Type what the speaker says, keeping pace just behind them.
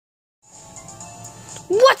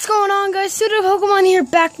What's going on, guys? Pseudo Pokemon here,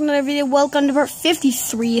 back with another video. Welcome to part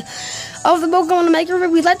 53 of the Pokemon Maker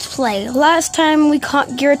Ruby Let's Play. Last time we caught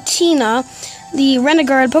Giratina, the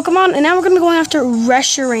Renegade Pokemon, and now we're going to be going after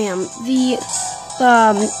Reshiram, the,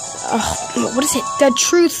 what is it? The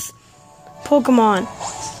Truth Pokemon.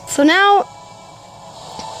 So now,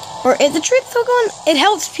 or is the Truth Pokemon? It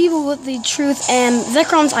helps people with the Truth and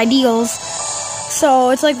Zekrom's ideals. So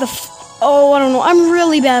it's like the, I don't know, I'm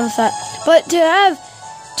really bad with that. But to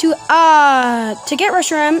get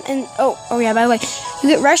Reshiram and oh yeah, by the way, you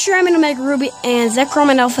get Reshiram in Omega Ruby and Zekrom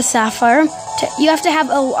and Alpha Sapphire. You have to have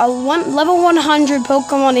a level 100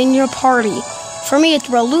 Pokemon in your party. For me, it's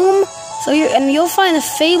Rillaboom. So you'll find a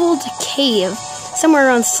fabled cave somewhere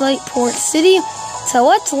around Slateport City. So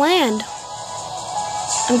let's land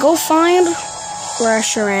and go find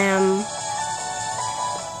Reshiram.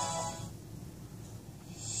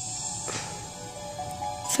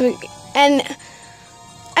 So and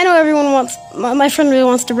I know everyone wants, my friend really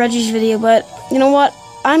wants the Reggie's video, but you know what?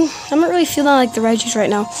 I'm not really feeling like the Reggie's right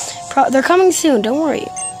now. They're coming soon, don't worry.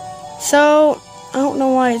 So I don't know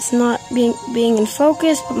why it's not being in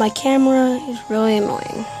focus, but my camera is really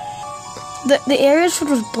annoying. The area is filled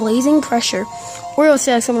with blazing pressure, or you'll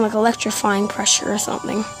say like something like electrifying pressure or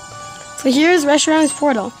something. So here's Reshiram's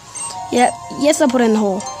portal. Yeah, yes, I'll put it in the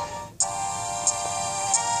hole.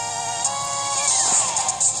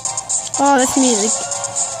 Oh, that's music.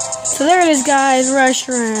 So there it is, guys,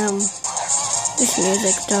 Reshiram. This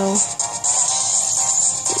music, though.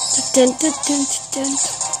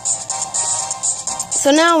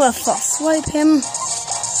 So now I'm gonna false swipe him.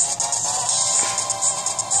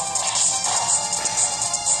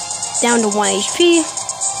 Down to 1 HP.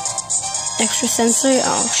 Extra sensory.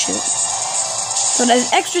 Oh, shoot. So it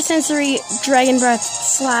has extra sensory, Dragon Breath,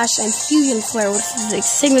 Slash, and Fusion Flare, which is a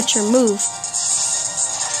signature move.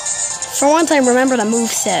 For one time, remember the move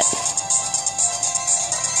set.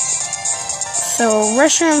 So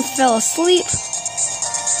Reshiram fell asleep,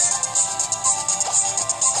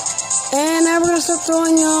 and now we're gonna start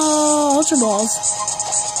throwing Ultra Balls.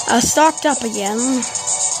 Stocked up again.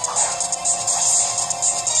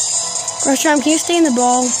 Reshiram, can you stay in the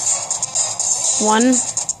ball? 1,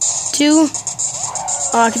 2.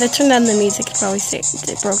 Oh, because I turned down the music, it probably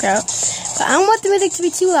it broke out. But I don't want the music to be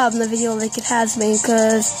too loud in the video like it has been,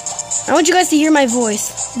 because I want you guys to hear my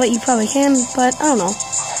voice. But you probably can, but I don't know.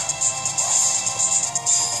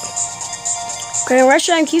 Okay,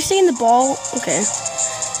 Reshiram, can you stay in the ball? Okay.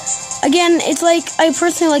 Again, it's like, I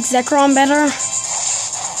personally like Zekrom better.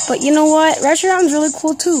 But you know what? Reshiram's really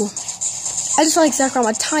cool too. I just like Zekrom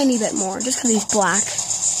a tiny bit more, just because he's black.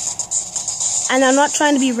 And I'm not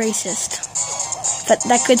trying to be racist. But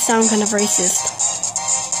that could sound kind of racist.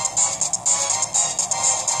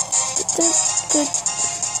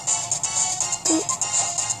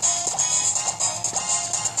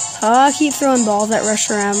 I keep throwing balls at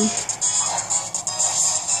Reshiram.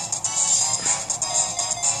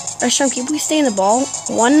 Reshiram, can we stay in the ball?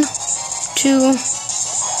 1, 2.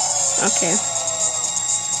 Okay.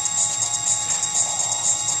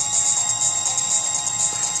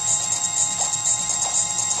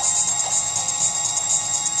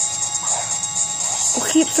 We'll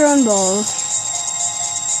keep throwing balls.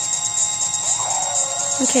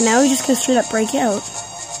 Okay, now we just gonna straight up break out.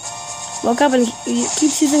 Woke up and he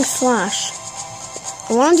keeps using Slash.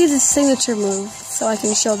 I want to use his signature move so I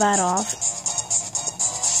can show that off.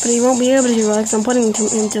 But he won't be able to because I'm putting him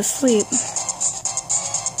to sleep.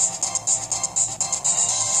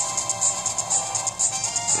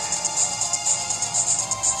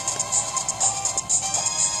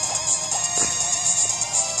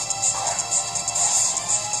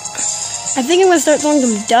 I think I'm going to start throwing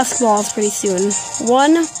some Dusk Balls pretty soon.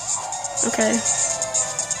 1. Okay.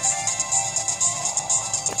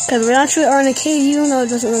 Because we actually are in a cave, even though it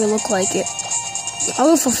doesn't really look like it. I'll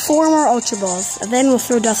go for 4 more Ultra Balls, and then we'll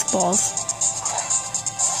throw Dusk Balls.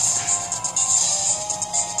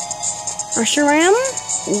 Reshiram?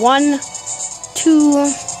 1, 2.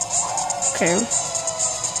 Okay.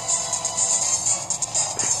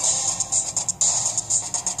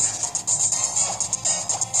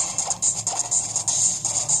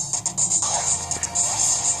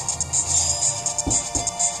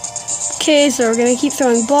 Okay, so we're gonna keep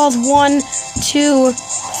throwing balls. 1, 2.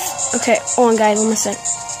 Okay, hold on, guys, 1 more sec.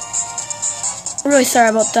 I'm really sorry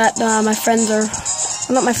about that. My friends are,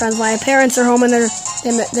 well, not my friends, my parents are home and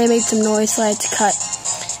they made some noise, so I had to cut.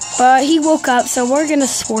 But he woke up, so we're gonna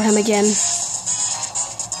swore him again.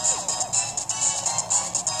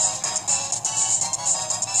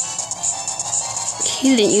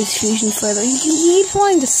 He didn't use Fusion Flare though. He keeps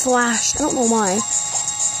wanting to Slash. I don't know why.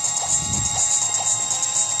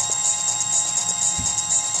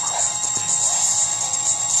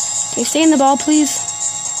 Can you stay in the ball, please?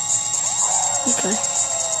 Okay.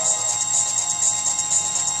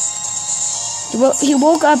 He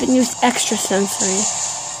woke up and used extra sensory.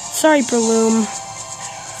 Sorry, Breloom.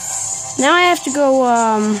 Now I have to go,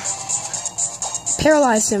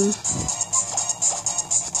 paralyze him.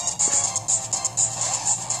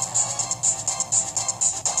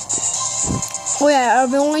 Oh yeah,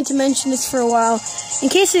 I've been wanting to mention this for a while. In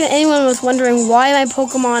case anyone was wondering why my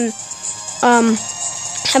Pokemon,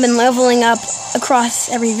 have been leveling up across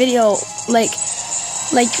every video. Like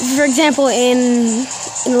for example, in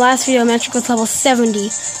the last video, Metric was level 70.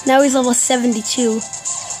 Now he's level 72.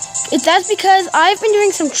 That's because I've been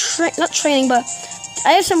doing some, not training, but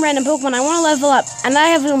I have some random Pokemon I want to level up. And I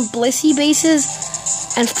have some Blissey bases,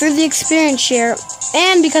 and through the experience share,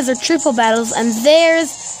 and because they're triple battles, and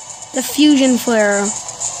there's the Fusion Flare.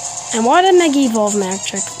 And why did Mega Evolve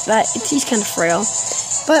Magic? He's kind of frail.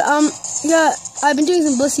 But, yeah, I've been doing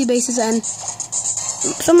some Blissey bases, and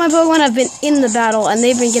some of my Pokemon have been in the battle, and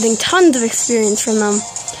they've been getting tons of experience from them.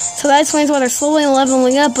 So that explains why they're slowly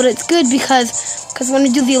leveling up, but it's good because when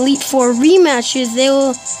we do the Elite Four rematches, they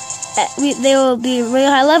will be really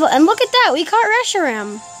high level. And look at that, we caught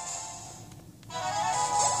Reshiram.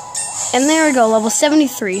 And there we go, level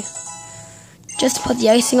 73. Just to put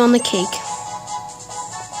the icing on the cake.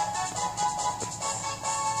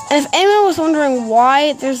 And if anyone was wondering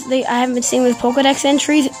why I haven't been seeing these Pokedex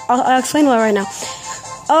entries, I'll explain why right now.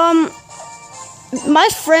 My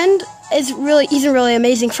friend he's a really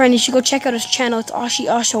amazing friend. You should go check out his channel. It's Ashi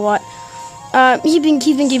Ashawat. He's been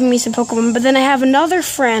giving me some Pokemon, but then I have another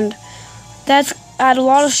friend that's had a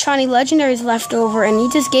lot of shiny legendaries left over, and he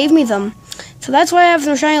just gave me them. So that's why I have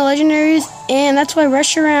some shiny legendaries, and that's why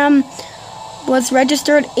Reshiram was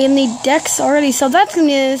registered in the Dex already. So that's going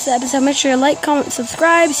to be this episode. Make sure you like, comment,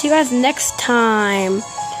 subscribe. See you guys next time.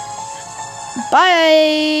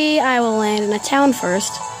 Bye! I will land in a town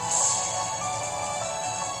first.